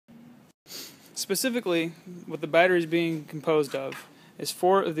Specifically, what the battery is being composed of is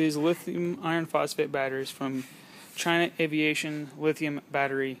 4 of these lithium iron phosphate batteries from China Aviation Lithium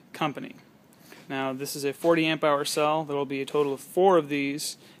Battery Company. Now, this is a 40 amp hour cell. There will be a total of 4 of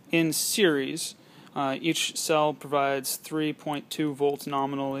these in series. Each cell provides 3.2 volts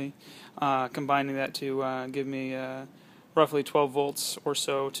nominally, combining that to give me roughly 12 volts or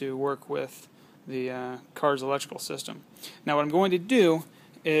so to work with the car's electrical system. Now, what I'm going to do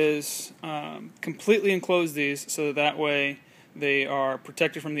is completely enclose these so that way they are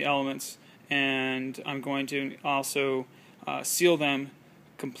protected from the elements, and I'm going to also seal them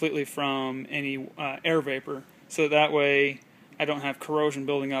completely from any air vapor, so that way I don't have corrosion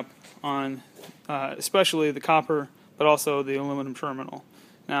building up on especially the copper, but also the aluminum terminal.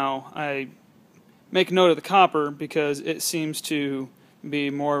 Now, I make note of the copper because it seems to be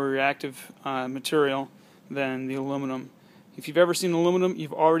more reactive material than the aluminum. If you've ever seen aluminum,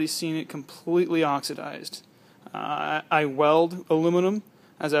 you've already seen it completely oxidized. I weld aluminum,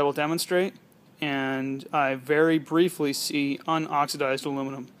 as I will demonstrate, and I very briefly see unoxidized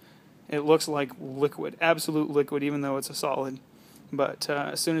aluminum. It looks like liquid, absolute liquid, even though it's a solid. But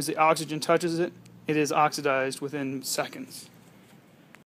as soon as the oxygen touches it, it is oxidized within seconds.